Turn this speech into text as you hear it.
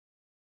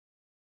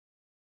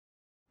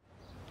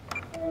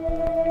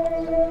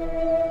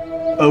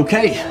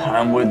Okay,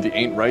 I'm with the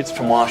Ain't Rights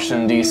from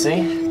Washington, D.C.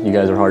 You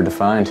guys are hard to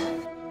find.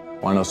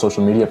 Want no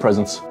social media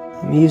presence?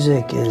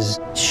 Music is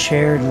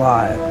shared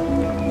live.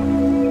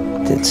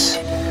 It's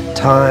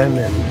time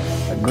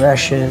and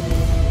aggression.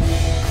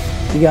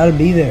 You gotta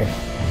be there.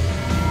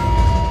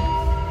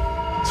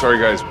 Sorry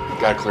guys,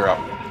 gotta clear up.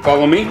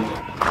 Follow me.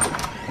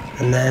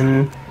 And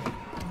then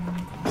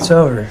it's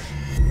over.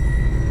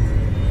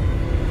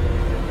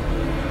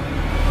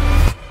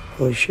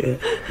 Holy shit.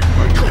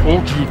 I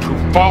told you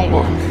to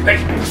follow. Hey,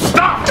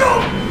 stop!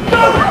 No!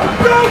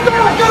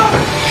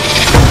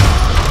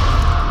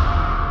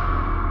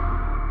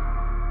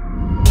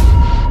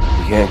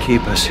 You can't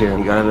keep us here.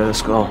 You gotta let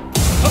us go.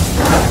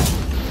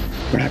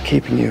 We're not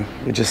keeping you.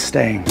 You're just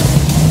staying.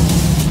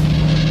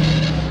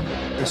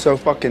 You're so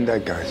fucking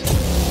dead, guys.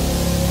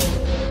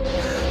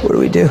 What do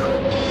we do?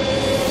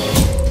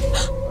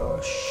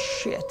 Oh,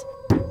 shit.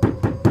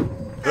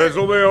 This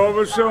will be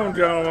over soon,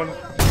 gentlemen.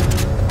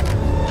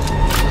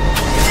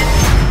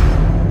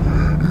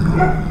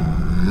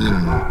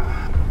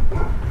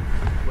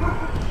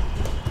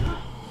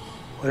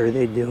 What are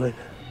they doing?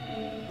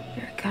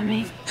 You're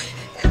coming.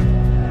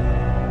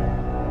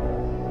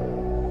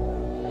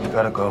 We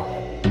gotta go.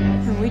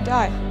 And we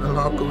die. How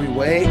long can we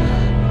wait?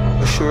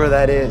 How sure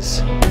that is?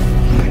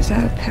 Is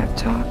that a pep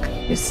talk?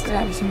 Just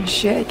stab some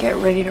shit, get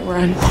ready to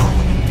run.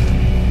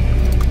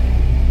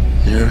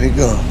 Here we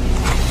go.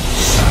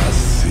 I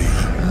see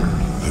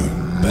the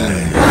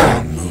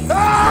man move.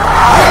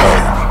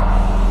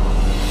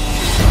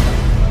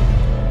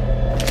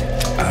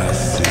 I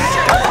see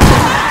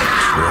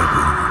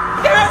trouble.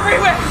 They're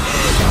everywhere!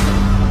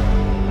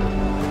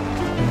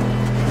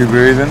 You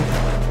breathing?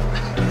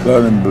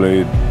 Let him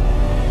bleed.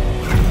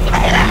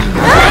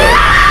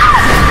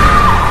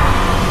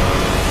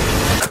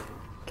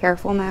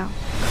 Careful now.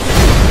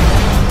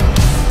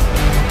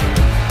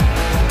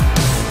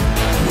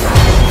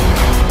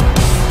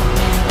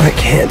 I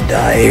can't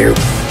die here.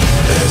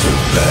 There's a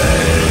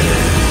bad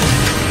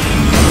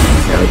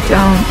No,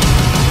 don't.